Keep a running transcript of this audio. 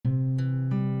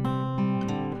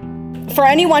For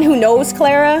anyone who knows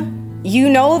Klara, you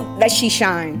know that she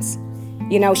shines.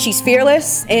 You know, she's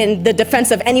fearless in the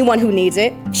defense of anyone who needs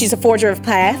it. She's a forger of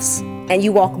paths, and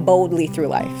you walk boldly through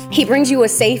life. He brings you a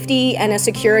safety and a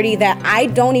security that I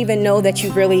don't even know that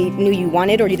you really knew you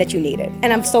wanted or that you needed.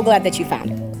 And I'm so glad that you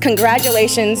found it.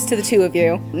 Congratulations to the two of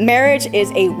you. Marriage is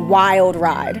a wild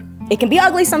ride. It can be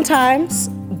ugly sometimes,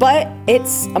 but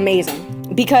it's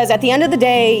amazing. Because at the end of the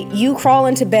day, you crawl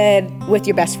into bed with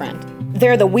your best friend.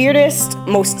 They're the weirdest,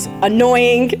 most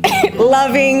annoying,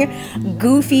 loving,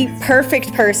 goofy,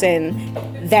 perfect person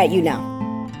that you know.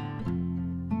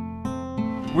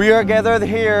 We are gathered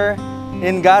here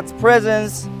in God's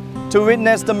presence to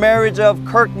witness the marriage of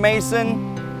Kirk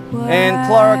Mason and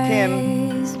Klara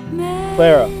Kim.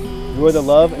 Klara, you are the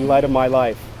love and light of my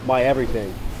life, my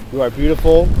everything. You are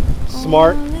beautiful,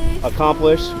 smart,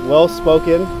 accomplished,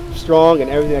 well-spoken, strong, and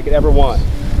everything I could ever want.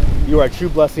 You are a true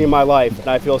blessing in my life, and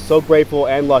I feel so grateful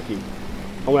and lucky.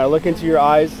 And when I look into your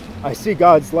eyes, I see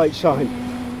God's light shine.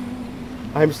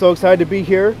 I am so excited to be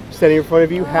here, standing in front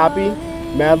of you, happy,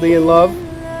 madly in love.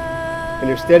 And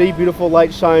your steady, beautiful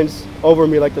light shines over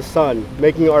me like the sun,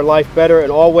 making our life better in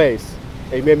all ways.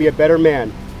 It made me a better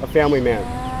man, a family man.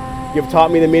 You have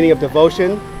taught me the meaning of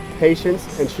devotion,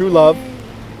 patience, and true love,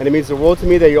 and it means the world to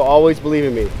me that you'll always believe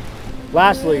in me.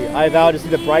 Lastly, I vow to see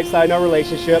the bright side in our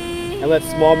relationship and let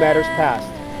small matters pass.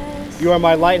 You are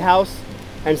my lighthouse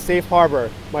and safe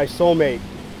harbor, my soulmate.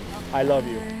 I love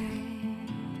you.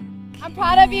 I'm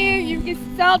proud of you. You've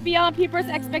excelled beyond people's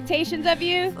expectations of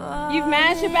you. You've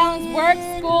managed to balance work,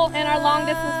 school, and our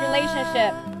long-distance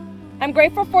relationship. I'm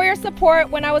grateful for your support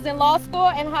when I was in law school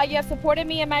and how you have supported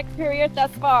me in my career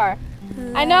thus far.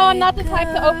 I know I'm not the type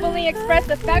to openly express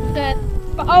affection,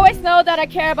 but always know that I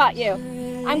care about you.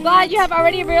 I'm glad you have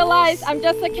already realized I'm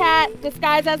just a cat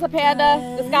disguised as a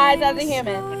panda, disguised as a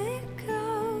human.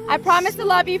 I promise to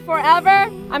love you forever.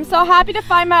 I'm so happy to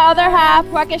find my other half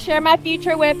who I can share my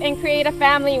future with and create a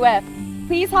family with.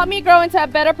 Please help me grow into a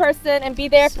better person and be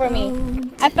there for me.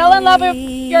 I fell in love with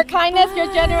your kindness,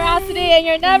 your generosity, and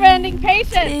your never-ending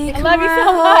patience. I love you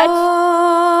so much.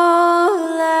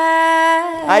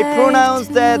 I pronounce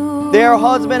that they are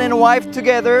husband and wife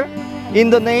together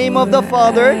in the name of the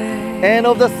Father and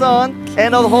of the Son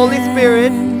and of the Holy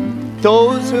Spirit.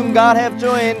 Those whom God have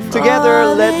joined together,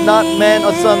 let not man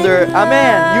asunder.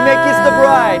 Amen. You may kiss the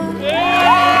bride.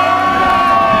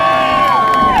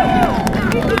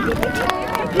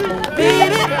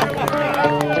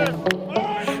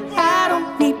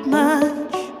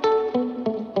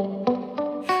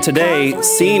 Today,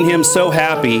 seeing him so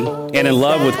happy and in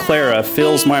love with Klara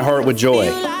fills my heart with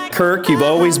joy. Kirk, you've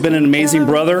always been an amazing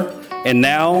brother, and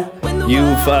now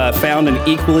you've found an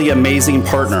equally amazing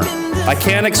partner. I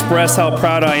can't express how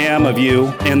proud I am of you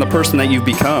and the person that you've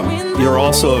become. You're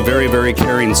also a very, very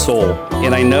caring soul,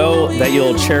 and I know that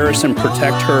you'll cherish and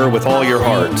protect her with all your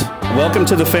heart. Welcome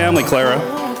to the family, Klara.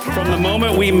 From the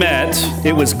moment we met,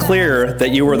 it was clear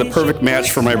that you were the perfect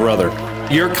match for my brother.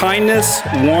 Your kindness,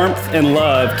 warmth, and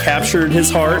love captured his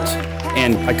heart,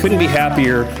 and I couldn't be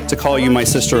happier to call you my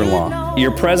sister-in-law.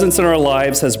 Your presence in our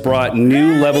lives has brought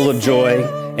new level of joy,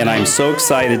 and I'm so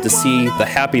excited to see the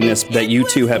happiness that you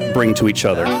two bring to each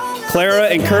other. Klara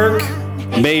and Kirk,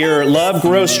 may your love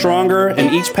grow stronger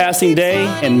in each passing day,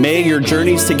 and may your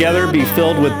journeys together be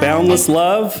filled with boundless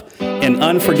love and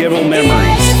unforgettable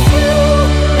memories.